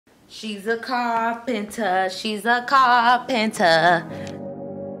She's a carpenter, she's a carpenter.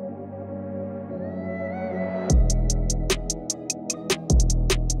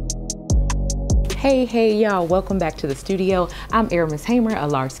 Hey y'all, welcome back to the studio. I'm Miss Hamer, a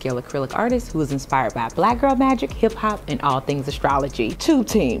large-scale acrylic artist who is inspired by black girl magic, hip-hop, and all things astrology. Tube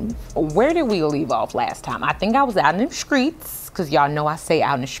team, where did we leave off last time? I think I was out in the streets, because y'all know I say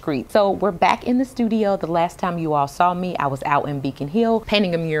out in the street. So we're back in the studio. The last time you all saw me, I was out in Beacon Hill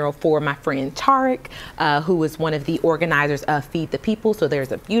painting a mural for my friend Tarek, who is one of the organizers of Feed the People. So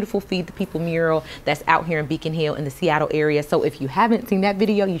there's a beautiful Feed the People mural that's out here in Beacon Hill in the Seattle area. So if you haven't seen that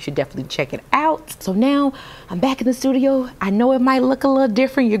video, you should definitely check it out. So now I'm back in the studio. I know it might look a little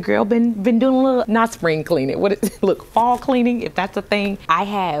different. Your girl been doing a little, not spring cleaning, what is it? Look, fall cleaning, if that's a thing. I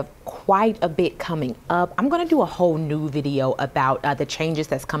have quite a bit coming up. I'm gonna do a whole new video about the changes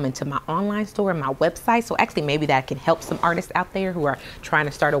that's coming to my online store and my website. So actually maybe that can help some artists out there who are trying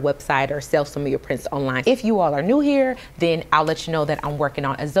to start a website or sell some of your prints online. If you all are new here, then I'll let you know that I'm working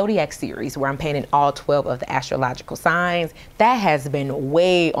on a zodiac series where I'm painting all 12 of the astrological signs. That has been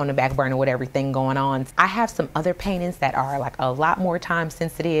way on the back burner with everything going on. I have some other paintings that are like a lot more time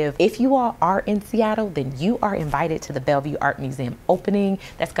sensitive. If you all are in Seattle, then you are invited to the Bellevue Art Museum opening.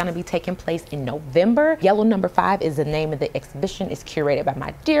 That's gonna be taking place in November. Yellow Number 5 is the name of the exhibition. It's curated by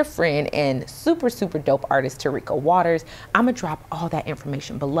my dear friend and super dope artist Tarika Waters. I'm gonna drop all that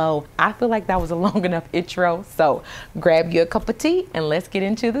information below. I feel like that was a long enough intro, so grab you a cup of tea and let's get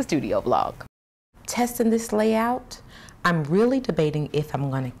into the studio vlog. Testing this layout. I'm really debating if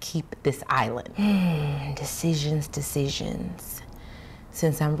I'm gonna keep this island. Decisions.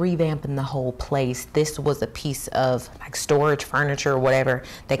 Since I'm revamping the whole place, this was a piece of like storage furniture or whatever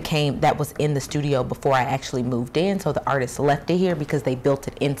that was in the studio before I actually moved in. So the artist left it here because they built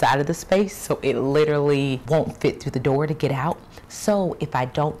it inside of the space. So it literally won't fit through the door to get out. So if I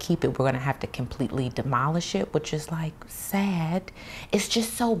don't keep it, we're gonna have to completely demolish it, which is like sad. It's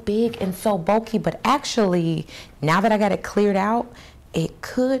just so big and so bulky, but actually now that I got it cleared out, it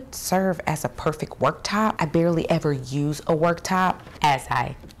could serve as a perfect worktop. I barely ever use a worktop as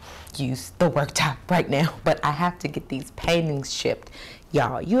I use the worktop right now, but I have to get these paintings shipped.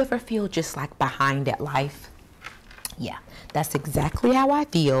 Y'all, you ever feel just like behind at life? Yeah, that's exactly how I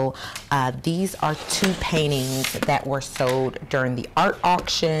feel. These are 2 paintings that were sold during the art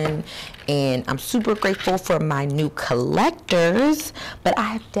auction, and I'm super grateful for my new collectors, but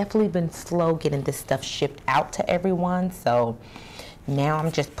I have definitely been slow getting this stuff shipped out to everyone. So now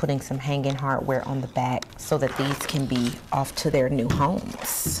I'm just putting some hanging hardware on the back so that these can be off to their new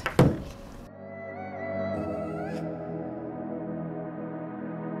homes.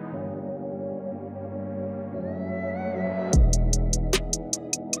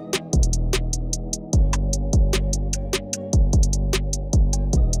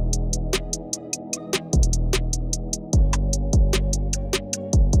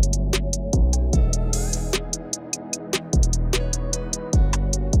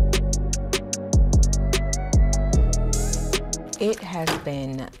 It has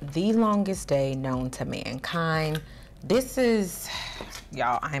been the longest day known to mankind. This is,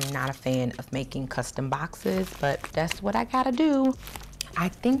 y'all, I'm not a fan of making custom boxes, but that's what I gotta do. I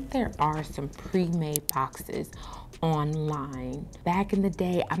think there are some pre-made boxes online. Back in the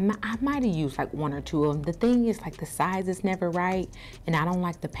day, I might have used like 1 or 2 of them. The thing is, like, the size is never right, and I don't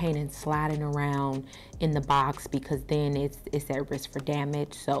like the painting sliding around in the box because then it's at risk for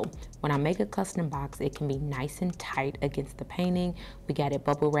damage. So when I make a custom box, it can be nice and tight against the painting. We got it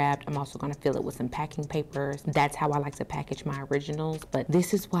bubble wrapped. I'm also gonna fill it with some packing papers. That's how I like to package my originals, but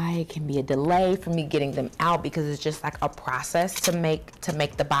this is why it can be a delay for me getting them out, because it's just like a process to make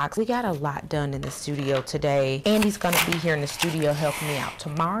the box. We got a lot done in the studio today. Andy's gonna be here in the studio helping me out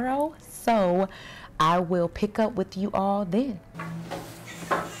tomorrow, so I will pick up with you all then.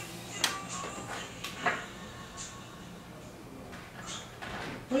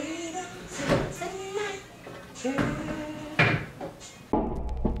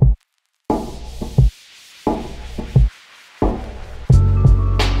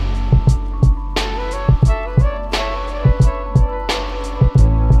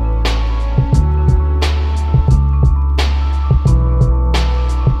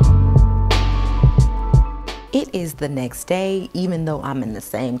 It It is the next day. Even though I'm in the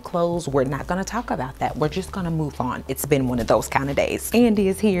same clothes, we're not gonna talk about that. We're just gonna move on. It's been one of those kind of days. Andy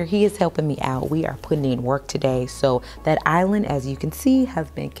is here. He is helping me out. We are putting in work today. So that island, as you can see, has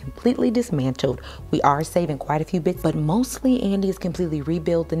been completely dismantled. We are saving quite a few bits, but mostly Andy is completely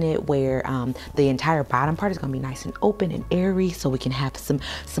rebuilding it where the entire bottom part is gonna be nice and open and airy, so we can have some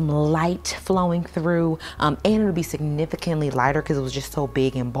light flowing through, and it'll be significantly lighter because it was just so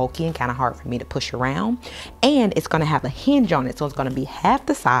big and bulky and kind of hard for me to push around. And it's gonna have a hinge on it, so it's gonna be half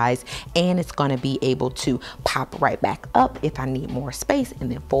the size, and it's gonna be able to pop right back up if I need more space,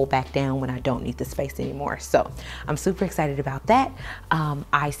 and then fold back down when I don't need the space anymore. So I'm super excited about that.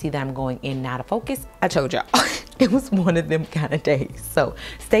 I see that I'm going in and out of focus. I told y'all it was one of them kind of days. So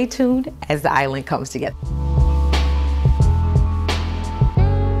stay tuned as the island comes together.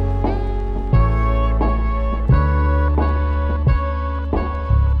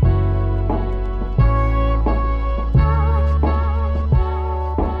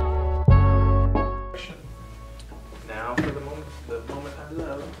 Now for the moment I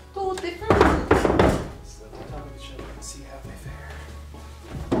love. Oh, different. So let the top of the show and see how they fare.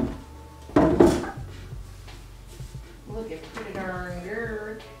 Looking pretty darn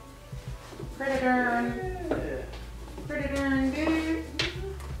good. Pretty darn good.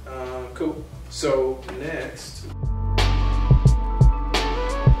 Cool. So next.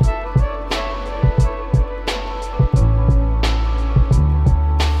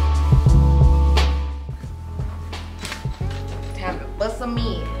 Time to bust some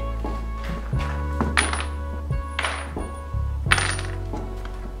in.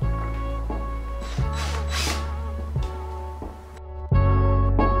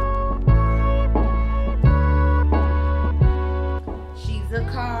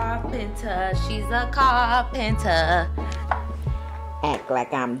 She's a carpenter. Act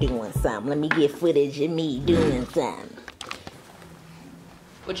like I'm doing something. Let me get footage of me doing something.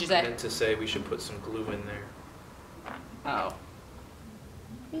 What you I say? meant to say we should put some glue in there. Oh.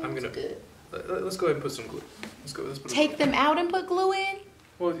 I'm gonna. Good. Let's go ahead and put some glue. Let's put Take them out and put glue in?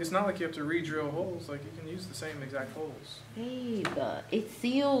 Well, it's not like you have to re-drill holes. Like you can use the same exact holes. Babe, it's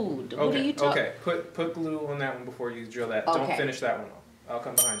sealed. Okay. What are you talking? Okay. Put glue on that one before you drill that. Okay. Don't finish that one off. I'll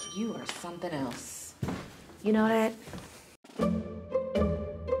come behind you. You are something else. You know that?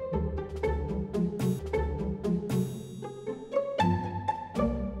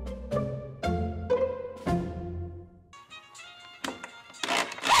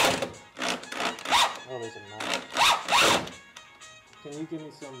 Oh, there's a knot. Can you give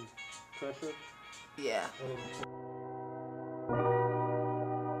me some pressure? Yeah.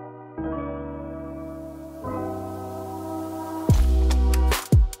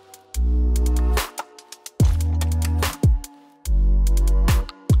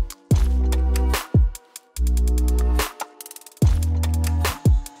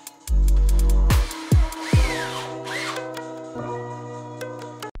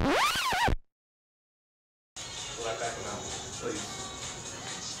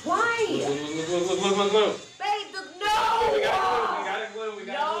 Why? Look. Babe, no! We got it glue.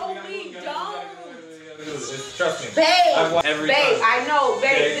 No, we don't. Trust me. Babe, Every babe, time. I know,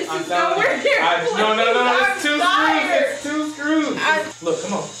 babe. This is nowhere near. No. It's two screws. Look,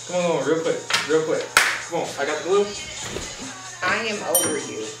 come on, real quick. Come on, I got the glue. I am over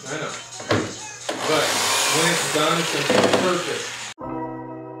you. I know. But when it's done, it's gonna be perfect.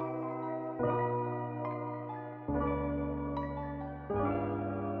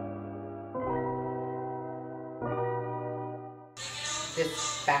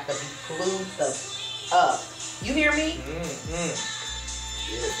 This back of be glued the up. You hear me? Yeah,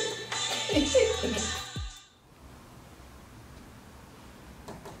 baby.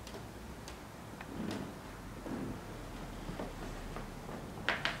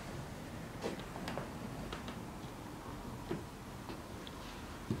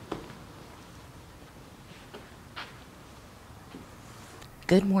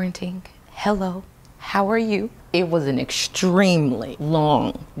 Good morning. Hello. How are you? It was an extremely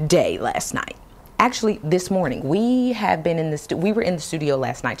long day last night. Actually, this morning we have been in the we were in the studio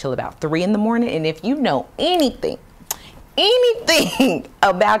last night till about 3 in the morning. And if you know anything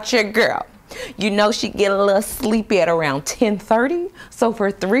about your girl, you know she get a little sleepy at around 10:30. So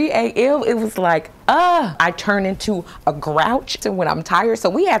for 3 a.m. it was like, I turn into a grouch when I'm tired. So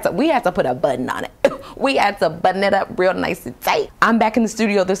we had to put a button on it. We had to button it up real nice and tight. I'm back in the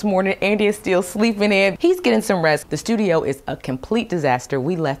studio this morning. Andy is still sleeping in. He's getting some rest. The studio is a complete disaster.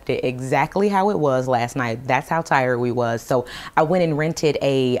 We left it exactly how it was last night. That's how tired we was. So I went and rented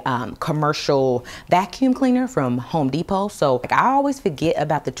a commercial vacuum cleaner from Home Depot. So like, I always forget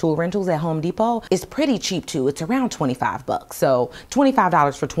about the tool rentals at Home Depot. It's pretty cheap too. It's around 25 bucks. So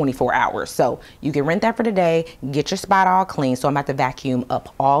 $25 for 24 hours. So you can rent that for the day, get your spot all clean. So I'm about to vacuum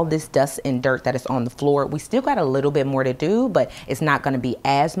up all this dust and dirt that is on the floor. We still got a little bit more to do, but it's not going to be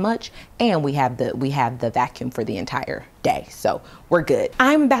as much. And we have the vacuum for the entire day. So we're good.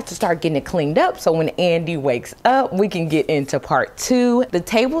 I'm about to start getting it cleaned up. So when Andy wakes up, we can get into part 2. The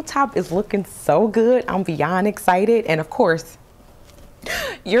tabletop is looking so good. I'm beyond excited. And of course,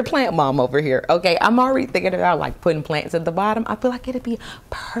 your plant mom over here. Okay, I'm already thinking about like putting plants at the bottom. I feel like it'd be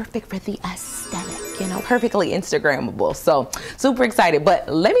perfect for the aesthetic, you know, perfectly Instagrammable. So super excited, but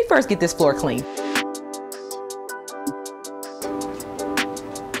let me first get this floor clean.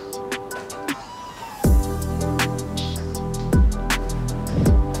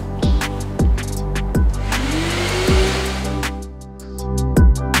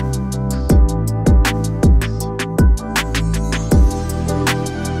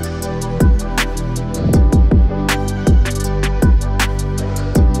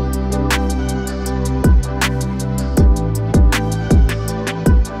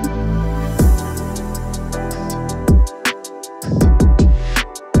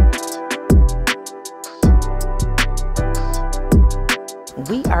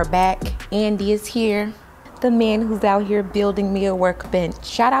 We are back. Andy is here, the man who's out here building me a workbench.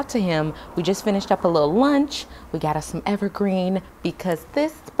 Shout out to him. We just finished up a little lunch. We got us some evergreen because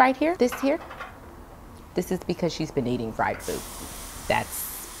this right here, this is because she's been eating fried food. That's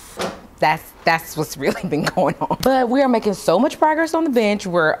what's really been going on. But we are making so much progress on the bench.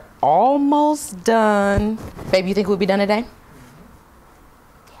 We're almost done. Babe, you think we'll be done today?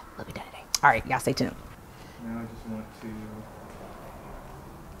 Yeah, we'll be done today. All right, y'all stay tuned. Now I just want to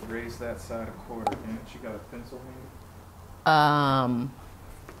raise that side a quarter inch. You got a pencil hand?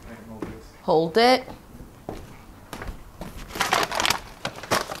 Hold it.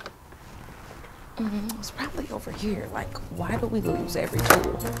 It's probably over here. Like, why do we lose every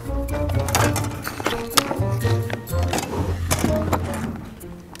tool?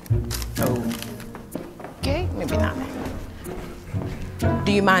 Okay, maybe not.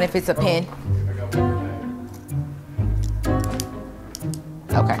 Do you mind if it's a pen?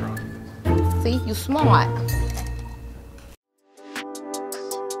 Okay. See, you smart.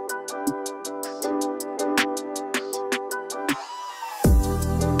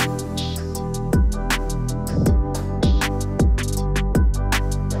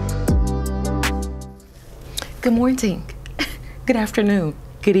 Good morning, good afternoon,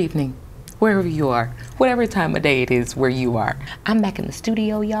 good evening, wherever you are, whatever time of day it is where you are. I'm back in the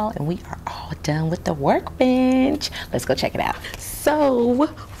studio, y'all, and we are all done with the workbench. Let's go check it out.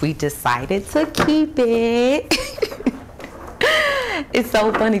 So we decided to keep it. It's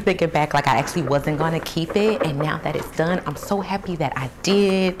so funny thinking back, like I actually wasn't gonna keep it, and now that it's done, I'm so happy that I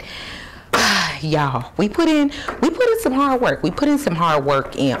did. Y'all, we put in some hard work. We put in some hard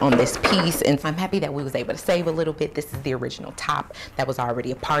work on this piece, and I'm happy that we was able to save a little bit. This is the original top that was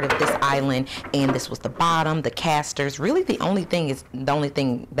already a part of this island, and this was the bottom, the casters. Really, the only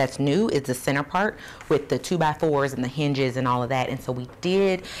thing that's new is the center part with the 2x4s and the hinges and all of that. And so we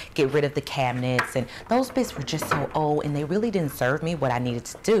did get rid of the cabinets, and those bits were just so old, and they really didn't serve me what I needed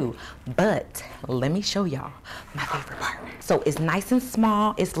to do. But let me show y'all my favorite part. So it's nice and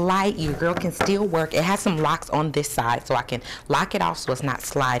small. It's light. Your girl can still work. It has some locks on this side, so I can lock it off so it's not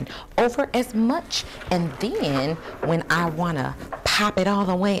sliding over as much. And then when I want to pop it all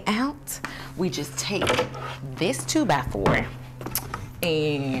the way out, we just take this 2x4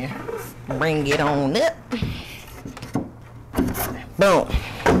 and bring it on up. Boom.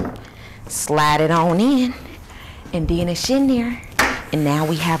 Slide it on in, and then it's in there. And now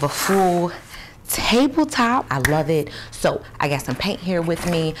we have a full tabletop. I love it. So I got some paint here with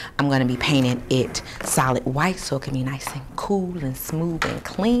me. I'm going to be painting it solid white so it can be nice and cool and smooth and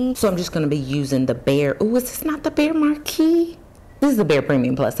clean. So I'm just going to be using the Bear. Oh, is this not the Bear Marquee? This is the Bear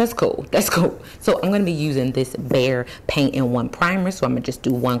Premium Plus. That's cool. That's cool. So I'm going to be using this Bear paint in one primer. So I'm going to just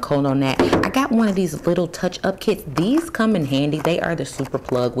do one coat on that. I got one of these little touch-up kits. These come in handy. They are the super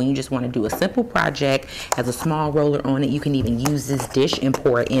plug when you just want to do a simple project. Has a small roller on it. You can even use this dish and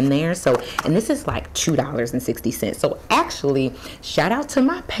pour it in there. So, and this is like $2.60. So actually, shout out to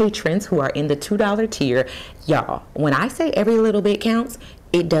my patrons who are in the $2 tier. Y'all, when I say every little bit counts,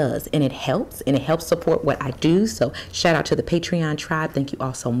 It does, and it helps support what I do. So shout out to the Patreon tribe. Thank you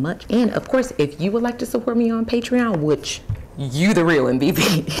all so much. And of course, if you would like to support me on Patreon, which you the real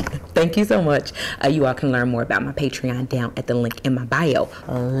MVP, thank you so much. You all can learn more about my Patreon down at the link in my bio.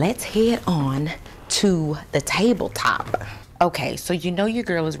 Let's head on to the tabletop. Okay, so you know your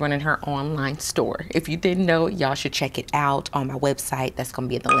girl is running her online store. If you didn't know, y'all should check it out on my website. That's gonna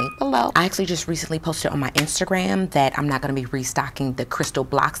be in the link below. I actually just recently posted on my Instagram that I'm not gonna be restocking the crystal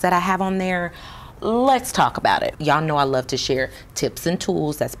blocks that I have on there. Let's talk about it. Y'all know I love to share tips and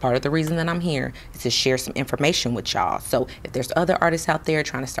tools. That's part of the reason that I'm here, is to share some information with y'all. So if there's other artists out there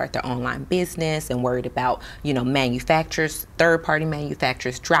trying to start their online business and worried about, you know, manufacturers, third-party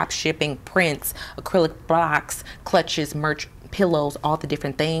manufacturers, drop shipping, prints, acrylic blocks, clutches, merch, pillows, all the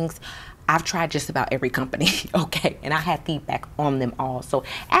different things, I've tried just about every company, okay, and I had feedback on them all. So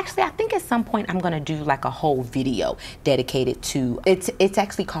actually, I think at some point I'm gonna do like a whole video dedicated to, it's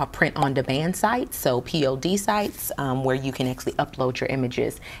actually called print on demand sites, so POD sites, where you can actually upload your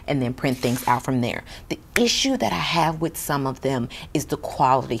images and then print things out from there. The issue that I have with some of them is the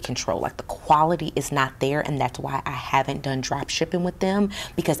quality control. Like the quality is not there, and that's why I haven't done drop shipping with them,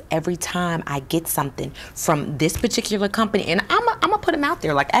 because every time I get something from this particular company, and I'm gonna put them out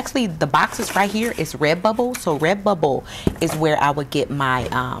there, like actually the boxes right here is Redbubble. So Redbubble is where I would get my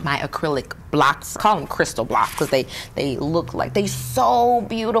my acrylic blocks. Call them crystal blocks because they look like they so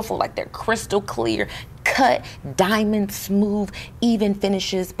beautiful, like they're crystal clear, cut, diamond, smooth, even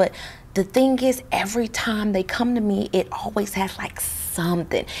finishes. But the thing is, every time they come to me, it always has like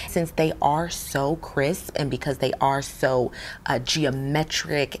something. Since they are so crisp and because they are so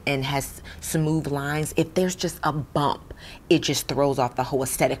geometric and has smooth lines, if there's just a bump, it just throws off the whole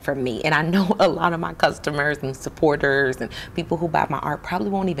aesthetic for me. And I know a lot of my customers and supporters and people who buy my art probably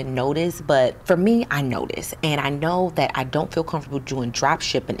won't even notice, but for me, I notice. And I know that I don't feel comfortable doing drop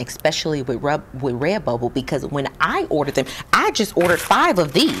shipping, especially with Redbubble, because when I order them, I just ordered 5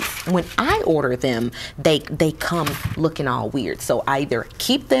 of these. When I order them, they come looking all weird. So I either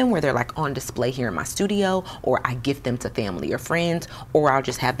keep them where they're like on display here in my studio, or I gift them to family or friends, or I'll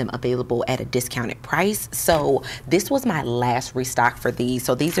just have them available at a discounted price. So this was my last restock for these.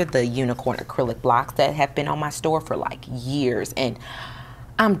 So these are the unicorn acrylic blocks that have been on my store for like years, and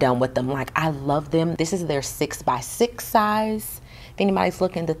I'm done with them. Like, I love them. This is their 6x6 size. If anybody's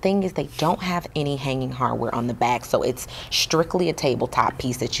looking, the thing is they don't have any hanging hardware on the back, so it's strictly a tabletop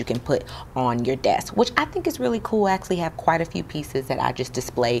piece that you can put on your desk, which I think is really cool. I actually have quite a few pieces that I just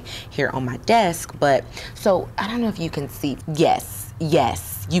display here on my desk. But so I don't know if you can see. Yes,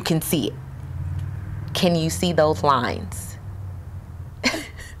 you can see it. Can you see those lines?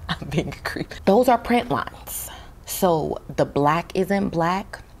 I'm being creepy. Those are print lines. So the black isn't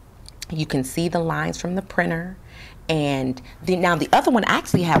black. You can see the lines from the printer. And now the other one, I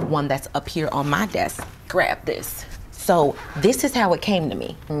actually have one that's up here on my desk. Grab this. So this is how it came to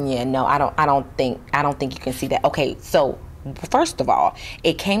me. Yeah, no, I don't think you can see that. Okay, so first of all,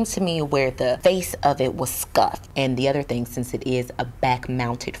 it came to me where the face of it was scuffed. And the other thing, since it is a back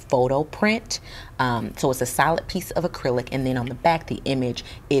mounted photo print, so it's a solid piece of acrylic, and then on the back the image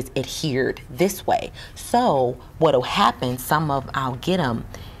is adhered this way. So what'll happen, I'll get them,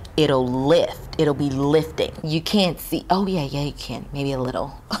 it'll lift, it'll be lifting. You can't see, oh yeah, you can, maybe a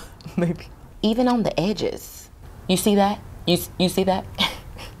little, maybe. Even on the edges, you see that? You see that?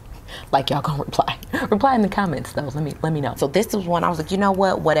 Like, y'all gonna reply in the comments though. Let me know. So this is one I was like, you know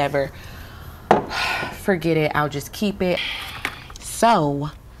what, whatever, forget it, I'll just keep it. So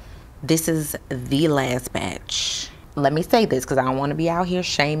this is the last batch. Let me say this because I don't want to be out here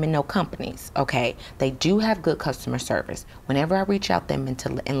shaming no companies, okay? They do have good customer service. Whenever I reach out them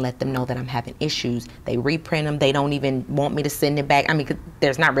and let them know that I'm having issues, they reprint them. They don't even want me to send it back. I mean,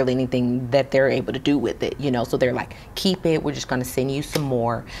 there's not really anything that they're able to do with it, you know? So they're like, keep it. We're just going to send you some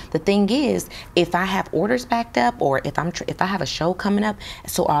more. The thing is, if I have orders backed up, or if I have a show coming up,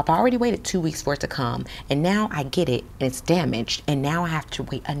 so I've already waited 2 weeks for it to come, and now I get it and it's damaged, and now I have to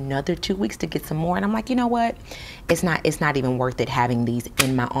wait another 2 weeks to get some more. And I'm like, you know what? It's not even worth it having these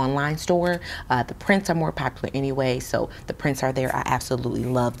in my online store. The prints are more popular anyway, so the prints are there. I absolutely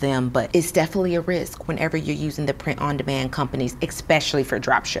love them, but it's definitely a risk whenever you're using the print on demand companies, especially for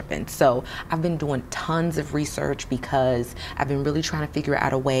drop shipping. So I've been doing tons of research because I've been really trying to figure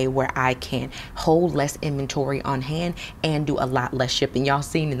out a way where I can hold less inventory on hand and do a lot less shipping. Y'all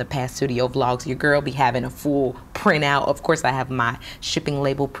seen in the past studio vlogs, your girl be having a full printout. Of course, I have my shipping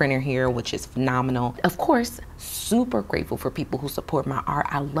label printer here, which is phenomenal. Of course, super grateful for people who support my art.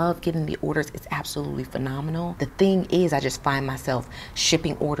 I love getting the orders. It's absolutely phenomenal. The thing is, I just find myself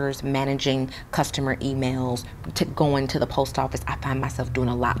shipping orders, managing customer emails, going to the post office. I find myself doing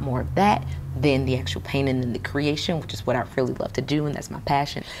a lot more of that than the actual painting and the creation, which is what I really love to do, and that's my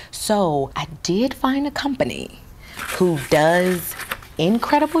passion. So I did find a company who does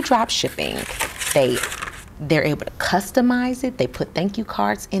incredible drop shipping. They're able to customize it. They put thank you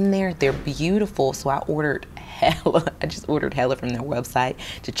cards in there. They're beautiful. So I ordered hella. I just ordered hella from their website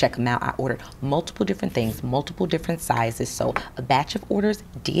to check them out. I ordered multiple different things, multiple different sizes. So a batch of orders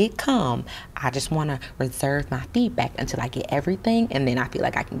did come. I just want to reserve my feedback until I get everything, and then I feel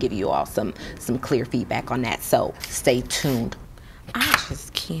like I can give you all some clear feedback on that. So stay tuned. I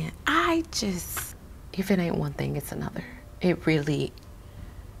just can't. If it ain't one thing, it's another. It really,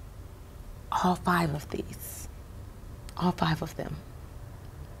 all 5 of these, all 5 of them.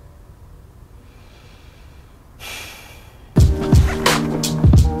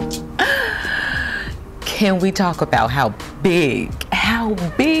 Can we talk about how big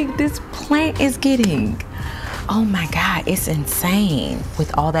this plant is getting? Oh my God, it's insane.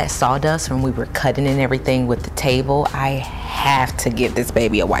 With all that sawdust when we were cutting and everything with the table, I have to give this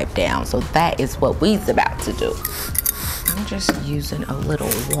baby a wipe down. So that is what we's about to do. I'm just using a little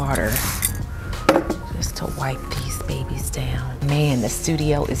water just to wipe these babies down. Man, the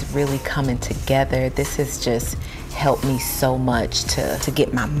studio is really coming together. This has just helped me so much to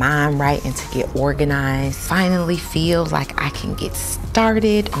get my mind right and to get organized. Finally feels like I can get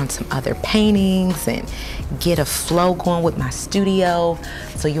started on some other paintings and get a flow going with my studio.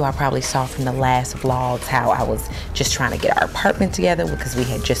 So you all probably saw from the last vlogs how I was just trying to get our apartment together because we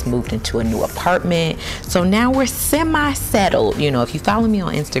had just moved into a new apartment. So now we're semi-settled. You know, if you follow me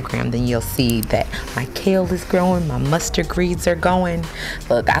on Instagram, then you'll see that my kale is growing, my mustard greens are going.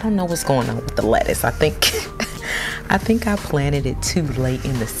 Look, I don't know what's going on with the lettuce. I think I planted it too late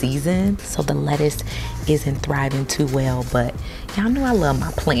in the season, so the lettuce isn't thriving too well, but y'all know I love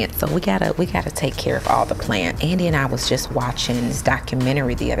my plants, so we gotta take care of all the plants. Andy and I was just watching this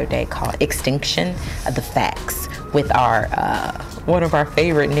documentary the other day called Extinction of the Facts with our one of our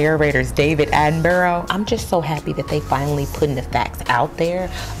favorite narrators, David Attenborough. I'm just so happy that they finally putting the facts out there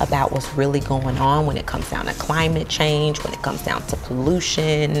about what's really going on when it comes down to climate change, when it comes down to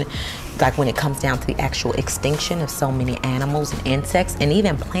pollution, like when it comes down to the actual extinction of so many animals and insects and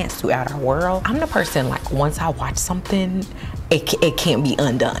even plants throughout our world. I'm the person, like, once I watch something, it can't be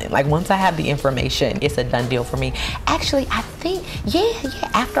undone. Like, once I have the information, it's a done deal for me. Actually, I think, yeah,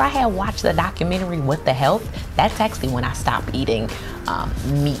 after I had watched the documentary What the Health, that's actually when I stopped eating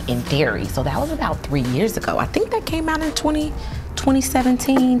meat and dairy. So that was about 3 years ago. I think that came out in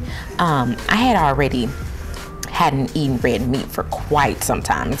 2017. I hadn't eaten red meat for quite some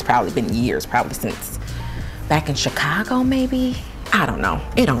time. It's probably been years, probably since back in Chicago, maybe. I don't know.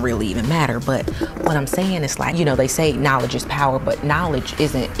 It don't really even matter. But what I'm saying is, like, you know, they say knowledge is power, but knowledge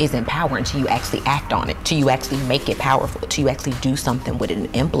isn't power until you actually act on it, till you actually make it powerful, till you actually do something with it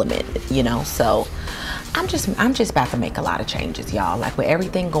and implement it, you know? So I'm just about to make a lot of changes, y'all. Like, with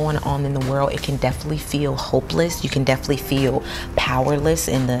everything going on in the world, it can definitely feel hopeless. You can definitely feel powerless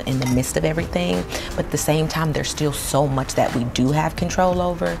in the midst of everything. But at the same time, there's still so much that we do have control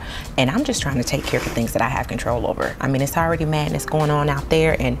over. And I'm just trying to take care of the things that I have control over. I mean, it's already madness going on out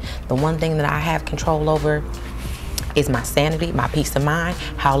there. And the one thing that I have control over is my sanity, my peace of mind,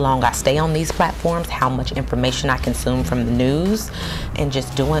 how long I stay on these platforms, how much information I consume from the news, and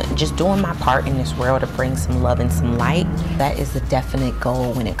just doing my part in this world to bring some love and some light. That is the definite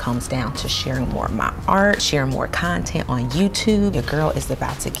goal when it comes down to sharing more of my art, sharing more content on YouTube. Your girl is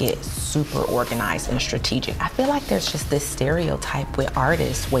about to get super organized and strategic. I feel like there's just this stereotype with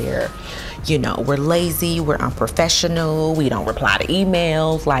artists where, you know, we're lazy, we're unprofessional, we don't reply to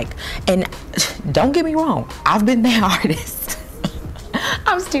emails, like, and don't get me wrong, I've been that artist.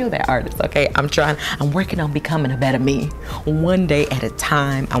 I'm still that artist, okay? I'm working on becoming a better me. One day at a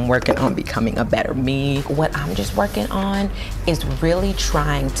time, I'm working on becoming a better me. What I'm just working on is really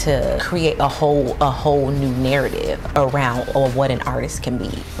trying to create a whole new narrative around what an artist can be.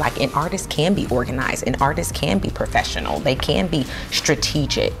 Like, an artist can be organized, an artist can be professional, they can be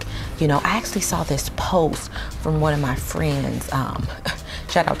strategic. You know, I actually saw this post from one of my friends.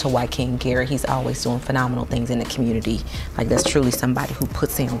 Shout out to White King Gary. He's always doing phenomenal things in the community. Like, that's truly somebody who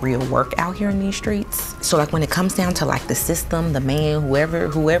puts in real work out here in these streets. So, like, when it comes down to, like, the system, the man,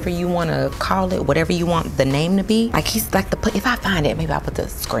 whoever you want to call it, whatever you want the name to be, like, he's like if I find it, maybe I'll put the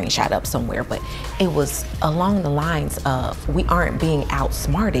screenshot up somewhere, but it was along the lines of, we aren't being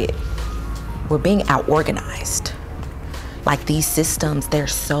outsmarted, we're being out organized. Like these systems, they're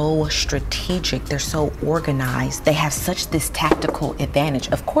so strategic, they're so organized, they have such this tactical advantage.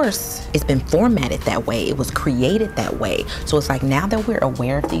 Of course, it's been formatted that way, it was created that way. So it's like, now that we're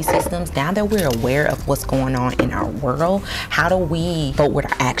aware of these systems, now that we're aware of what's going on in our world, how do we vote with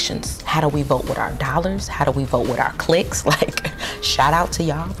our actions? How do we vote with our dollars? How do we vote with our clicks? Like, shout out to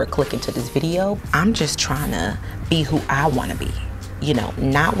y'all for clicking to this video. I'm just trying to be who I want to be. You know,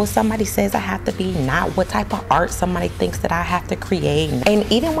 not what somebody says I have to be, not what type of art somebody thinks that I have to create. And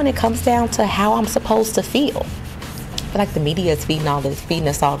even when it comes down to how I'm supposed to feel, I feel like the media is feeding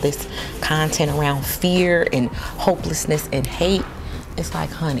us all this content around fear and hopelessness and hate. It's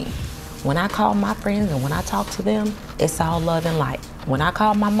like, honey, when I call my friends and when I talk to them, it's all love and light. When I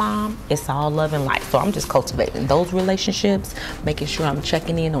call my mom, it's all love and light. So I'm just cultivating those relationships, making sure I'm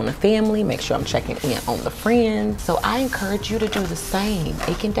checking in on the family, make sure I'm checking in on the friends. So I encourage you to do the same.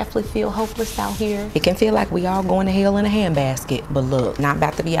 It can definitely feel hopeless out here. It can feel like we all going to hell in a handbasket. But look, not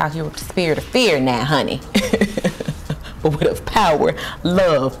about to be out here with the spirit of fear now, honey. But with power,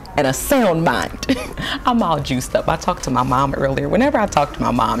 love, and a sound mind. I'm all juiced up. I talked to my mom earlier. Whenever I talk to my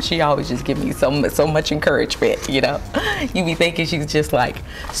mom, she always just gives me so much encouragement, you know? You be thinking she's just like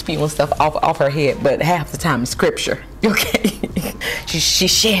spewing stuff off her head, but half the time it's scripture, okay?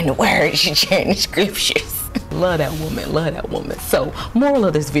 She's sharing the word, she's sharing the scriptures. Love that woman, love that woman. So, moral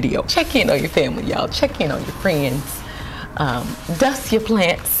of this video, check in on your family, y'all. Check in on your friends. Dust your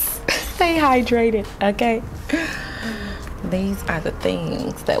plants. Stay hydrated, okay? These are the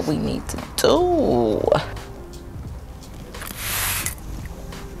things that we need to do.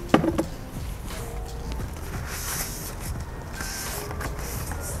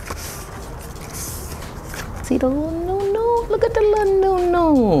 See the little no-no? Look at the little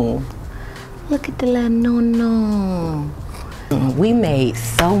no-no. Look at the little no-no. We made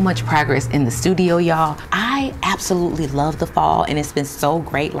so much progress in the studio, y'all. I absolutely love the fall, and it's been so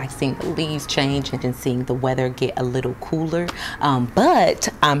great, like seeing the leaves change and then seeing the weather get a little cooler. But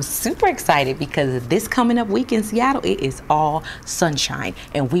I'm super excited because this coming up week in Seattle, it is all sunshine,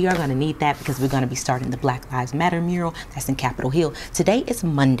 and we are gonna need that because we're gonna be starting the Black Lives Matter mural that's in Capitol Hill. Today is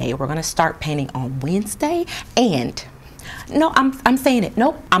Monday. We're gonna start painting on Wednesday, and no, I'm saying it.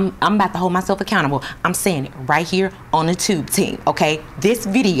 Nope, I'm about to hold myself accountable. I'm saying it right here on the Tube team, okay? This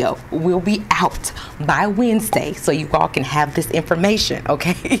video will be out by Wednesday, so you all can have this information,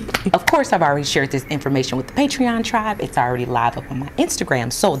 okay? Of course, I've already shared this information with the Patreon tribe. It's already live up on my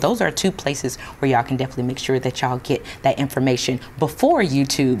Instagram. So those are two places where y'all can definitely make sure that y'all get that information before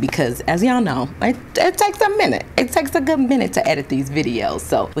YouTube, because as y'all know, it takes a minute. It takes a good minute to edit these videos.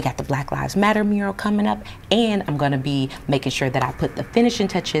 So we got the Black Lives Matter mural coming up, and I'm gonna be making sure that I put the finishing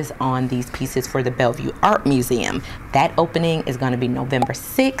touches on these pieces for the Bellevue Art Museum. That opening is going to be November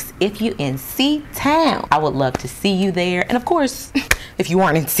 6th. If you in C-Town, I would love to see you there. And of course, if you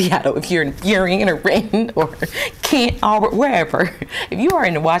aren't in Seattle, if you're in Burien or Renton or Kent, Albert, wherever, if you are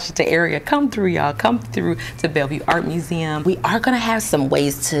in the Washington area, come through, y'all. Come through to Bellevue Art Museum. We are going to have some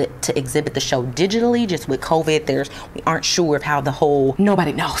ways to exhibit the show digitally. Just with COVID, we aren't sure of how the whole,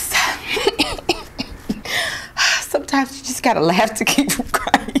 nobody knows. Sometimes you just gotta laugh to keep from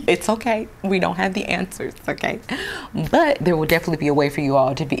crying. It's okay. We don't have the answers, okay? But there will definitely be a way for you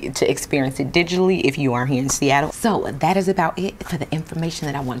all to experience it digitally if you are here in Seattle. So that is about it for the information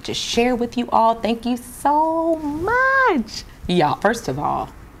that I wanted to share with you all. Thank you so much. Y'all, first of all,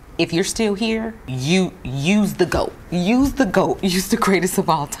 if you're still here, you use the GOAT. Use the GOAT. Use the greatest of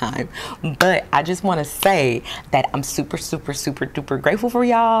all time. But I just want to say that I'm super, super, super duper grateful for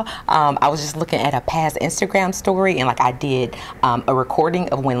y'all. I was just looking at a past Instagram story, and like I did a recording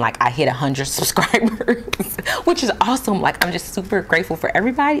of when like I hit 100 subscribers, which is awesome. Like I'm just super grateful for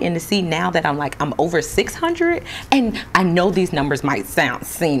everybody, and to see now that I'm over 600, and I know these numbers might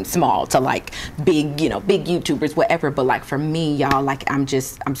seem small to like big, you know, big YouTubers, whatever, but like for me, y'all, like I'm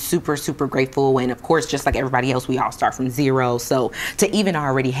super, super grateful. And of course, just like everybody else, we all start from zero. So to even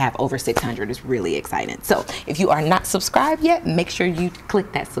already have over 600 is really exciting. So if you are not subscribed yet, make sure you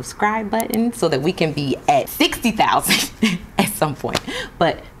click that subscribe button so that we can be at 60,000 at some point.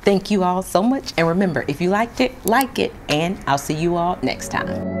 But thank you all so much. And remember, if you liked it, like it, and I'll see you all next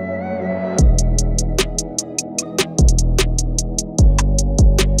time.